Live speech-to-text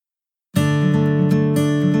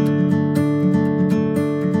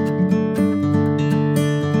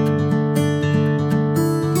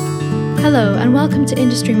and welcome to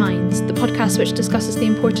Industry Minds, the podcast which discusses the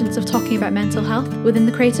importance of talking about mental health within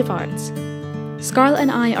the creative arts. Scarlett and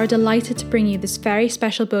I are delighted to bring you this very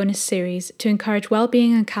special bonus series to encourage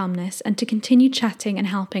well-being and calmness and to continue chatting and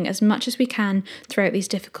helping as much as we can throughout these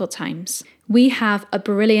difficult times. We have a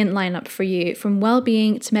brilliant lineup for you, from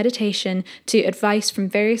well-being to meditation to advice from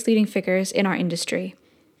various leading figures in our industry.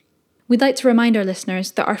 We'd like to remind our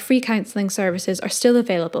listeners that our free counselling services are still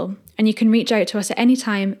available, and you can reach out to us at any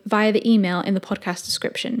time via the email in the podcast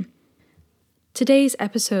description. Today's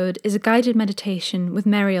episode is a guided meditation with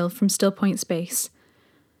Meriel from Still Point Space.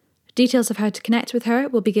 Details of how to connect with her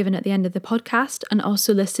will be given at the end of the podcast and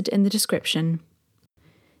also listed in the description.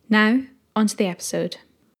 Now, on to the episode.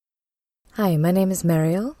 Hi, my name is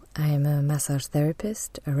Meriel. I am a massage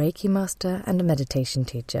therapist, a Reiki master and a meditation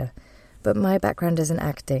teacher. But my background is in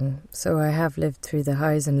acting, so I have lived through the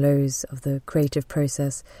highs and lows of the creative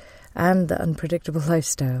process and the unpredictable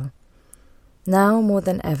lifestyle. Now, more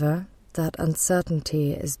than ever, that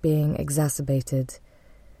uncertainty is being exacerbated.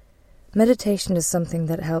 Meditation is something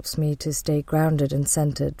that helps me to stay grounded and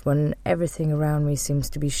centered when everything around me seems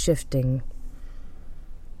to be shifting.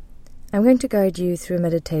 I'm going to guide you through a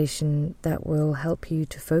meditation that will help you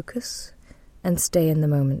to focus and stay in the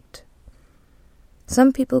moment.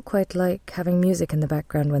 Some people quite like having music in the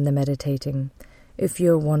background when they're meditating. If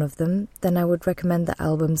you're one of them, then I would recommend the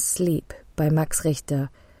album Sleep by Max Richter,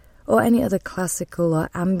 or any other classical or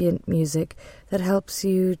ambient music that helps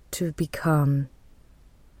you to be calm.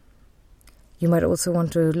 You might also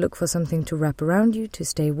want to look for something to wrap around you to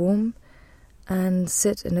stay warm, and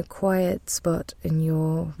sit in a quiet spot in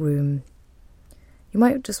your room. You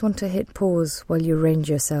might just want to hit pause while you arrange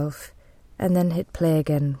yourself, and then hit play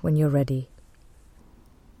again when you're ready.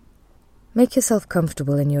 Make yourself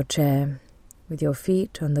comfortable in your chair, with your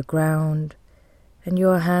feet on the ground and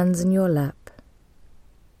your hands in your lap.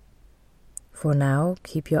 For now,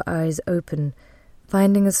 keep your eyes open,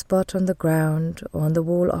 finding a spot on the ground or on the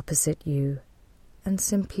wall opposite you, and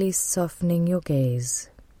simply softening your gaze.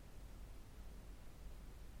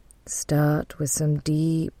 Start with some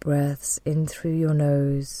deep breaths in through your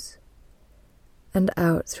nose and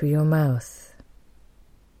out through your mouth.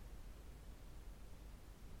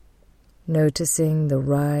 Noticing the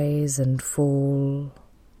rise and fall,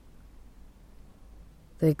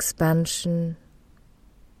 the expansion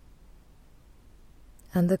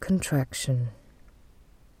and the contraction.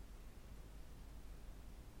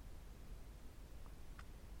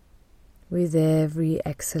 With every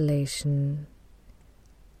exhalation,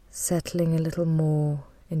 settling a little more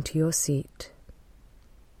into your seat.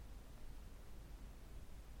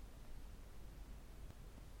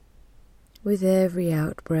 With every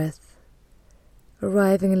out-breath,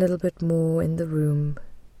 arriving a little bit more in the room.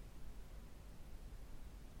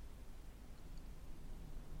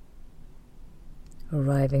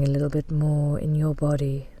 Arriving a little bit more in your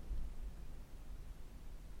body.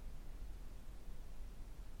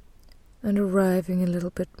 And arriving a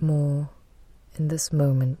little bit more in this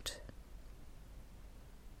moment.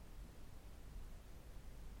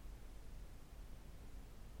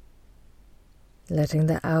 Letting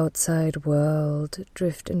the outside world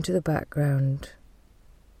drift into the background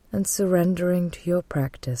and surrendering to your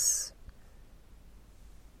practice.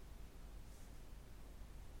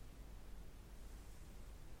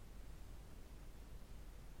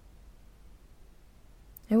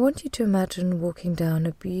 I want you to imagine walking down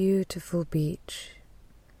a beautiful beach.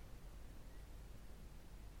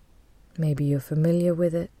 Maybe you're familiar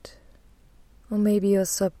with it, or maybe your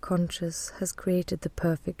subconscious has created the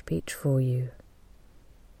perfect beach for you.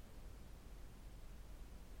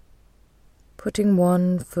 Putting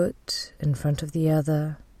one foot in front of the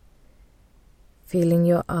other, feeling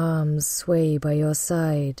your arms sway by your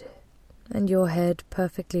side and your head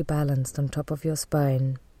perfectly balanced on top of your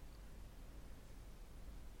spine.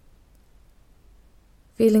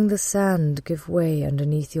 Feeling the sand give way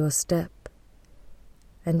underneath your step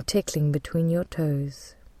and tickling between your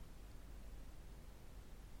toes.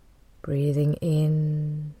 Breathing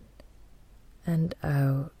in and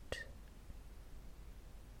out.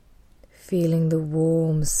 Feeling the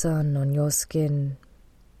warm sun on your skin.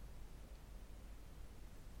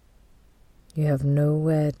 You have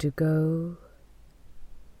nowhere to go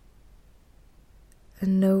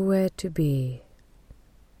and nowhere to be,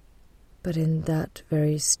 but in that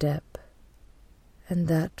very step and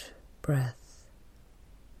that breath.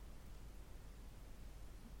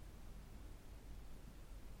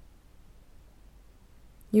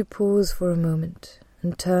 You pause for a moment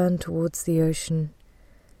and turn towards the ocean,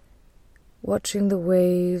 watching the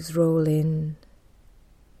waves roll in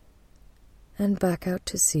and back out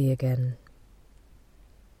to sea again.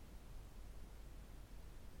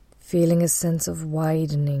 feeling a sense of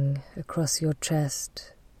widening across your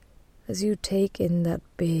chest as you take in that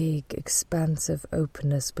big, expansive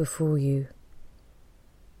openness before you.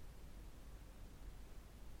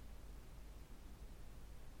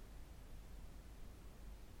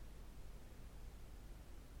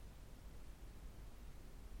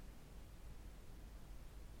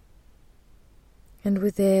 And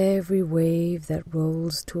with every wave that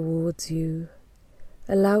rolls towards you,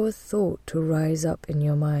 allow a thought to rise up in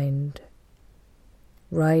your mind,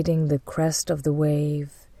 riding the crest of the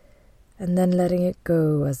wave and then letting it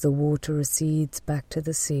go as the water recedes back to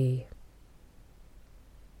the sea.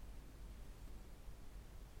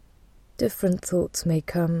 Different thoughts may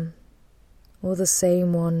come, or the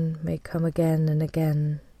same one may come again and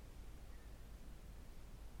again.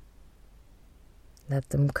 Let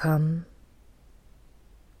them come,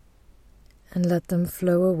 and let them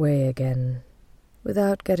flow away again,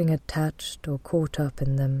 without getting attached or caught up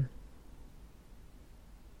in them.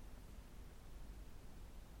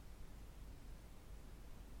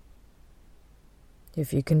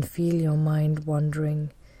 If you can feel your mind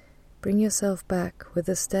wandering, bring yourself back with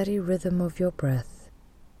the steady rhythm of your breath.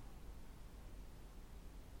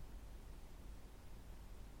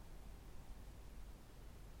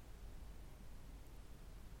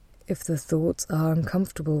 If the thoughts are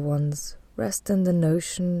uncomfortable ones, rest in the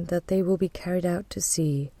notion that they will be carried out to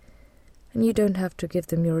sea, and you don't have to give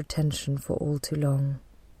them your attention for all too long.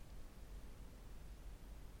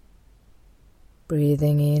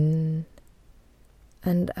 Breathing in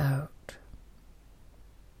and out.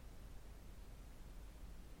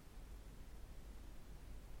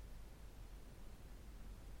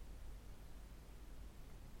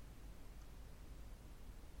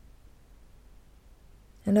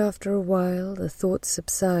 And after a while the thoughts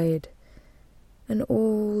subside, and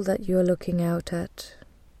all that you are looking out at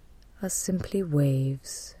are simply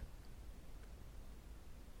waves.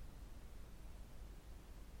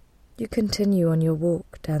 You continue on your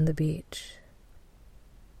walk down the beach.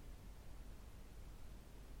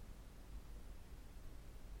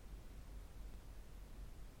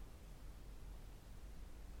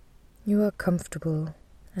 You are comfortable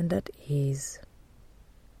and at ease.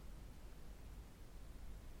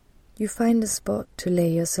 You find a spot to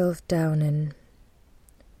lay yourself down in,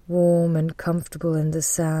 warm and comfortable in the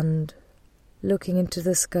sand, looking into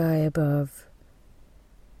the sky above,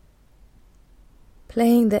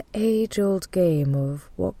 playing the age-old game of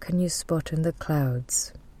what can you spot in the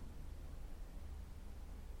clouds.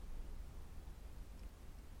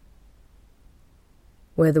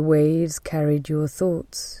 Where the waves carried your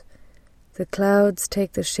thoughts, the clouds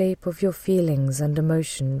take the shape of your feelings and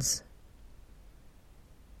emotions.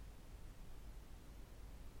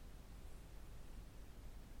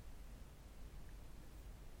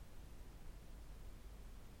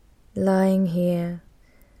 Lying here,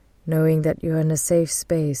 knowing that you are in a safe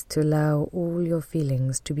space to allow all your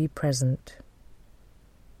feelings to be present.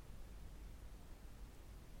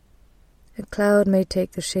 A cloud may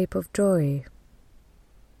take the shape of joy,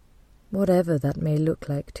 whatever that may look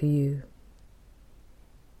like to you,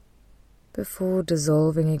 before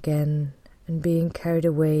dissolving again and being carried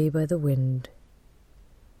away by the wind.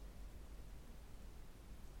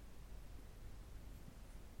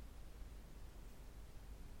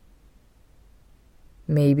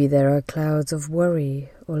 Maybe there are clouds of worry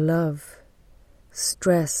or love,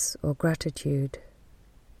 stress or gratitude.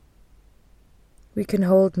 We can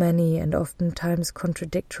hold many and oftentimes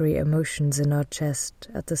contradictory emotions in our chest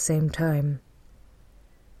at the same time.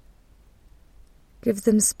 Give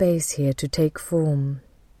them space here to take form,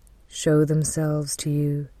 show themselves to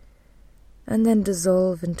you, and then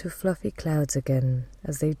dissolve into fluffy clouds again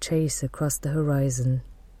as they chase across the horizon.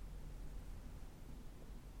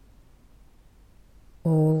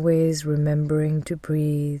 Always remembering to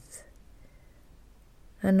breathe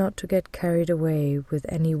and not to get carried away with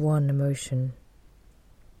any one emotion.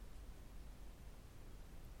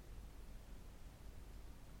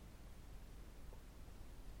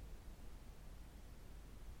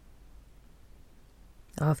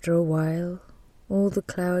 After a while, all the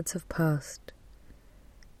clouds have passed,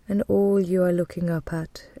 and all you are looking up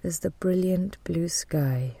at is the brilliant blue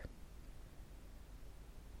sky.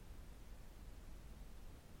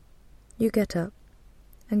 You get up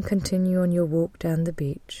and continue on your walk down the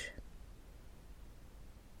beach,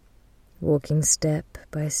 walking step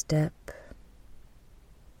by step,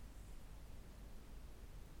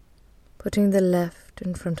 putting the left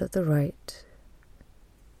in front of the right,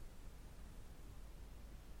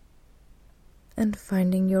 and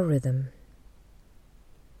finding your rhythm.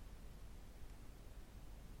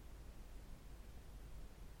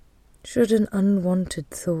 Should an unwanted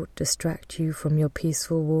thought distract you from your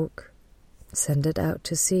peaceful walk, send it out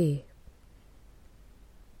to sea.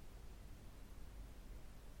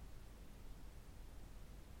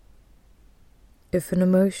 If an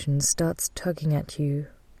emotion starts tugging at you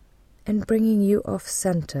and bringing you off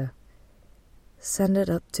center, send it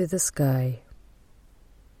up to the sky.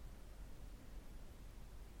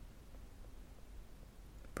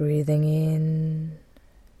 Breathing in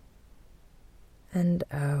and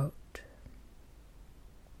out.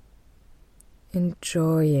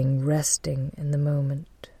 Enjoying resting in the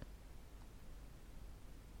moment.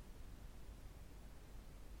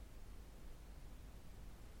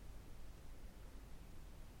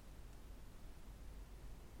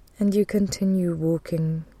 And you continue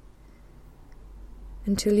walking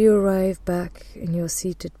until you arrive back in your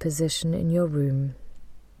seated position in your room.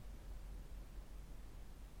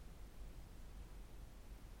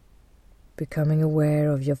 Becoming aware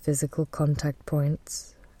of your physical contact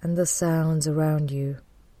points and the sounds around you.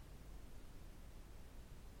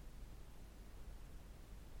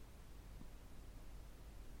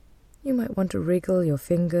 You might want to wriggle your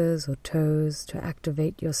fingers or toes to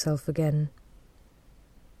activate yourself again.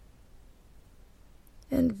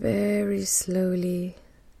 And very slowly,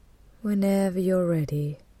 whenever you're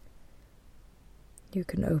ready, you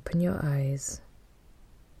can open your eyes.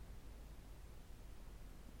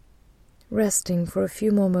 Resting for a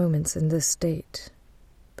few more moments in this state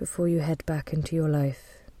before you head back into your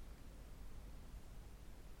life.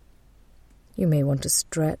 You may want to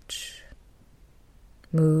stretch,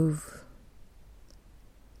 move,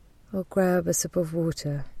 or grab a sip of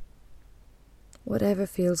water, whatever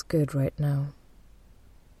feels good right now.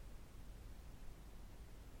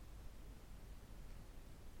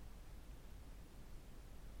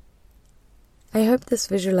 I hope this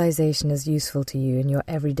visualization is useful to you in your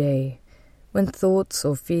everyday, when thoughts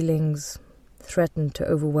or feelings threaten to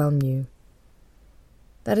overwhelm you.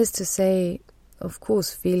 That is to say, of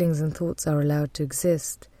course, feelings and thoughts are allowed to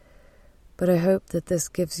exist, but I hope that this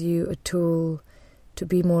gives you a tool to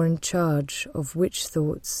be more in charge of which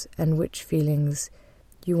thoughts and which feelings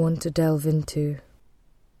you want to delve into.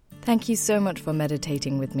 Thank you so much for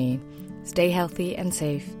meditating with me. Stay healthy and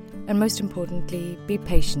safe, and most importantly, be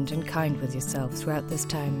patient and kind with yourself throughout this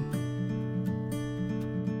time.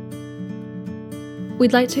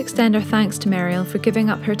 We'd like to extend our thanks to Meriel for giving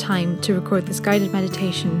up her time to record this guided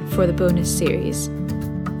meditation for the bonus series.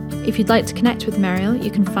 If you'd like to connect with Meriel, you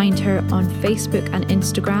can find her on Facebook and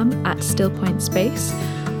Instagram at stillpointspace,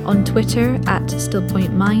 on Twitter at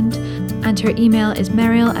stillpointmind, and her email is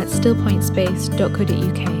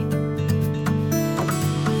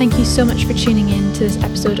meriel@stillpointspace.co.uk. Thank you so much for tuning in to this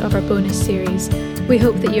episode of our bonus series. We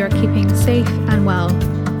hope that you are keeping safe and well.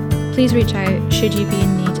 Please reach out should you be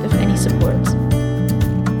in need of any support.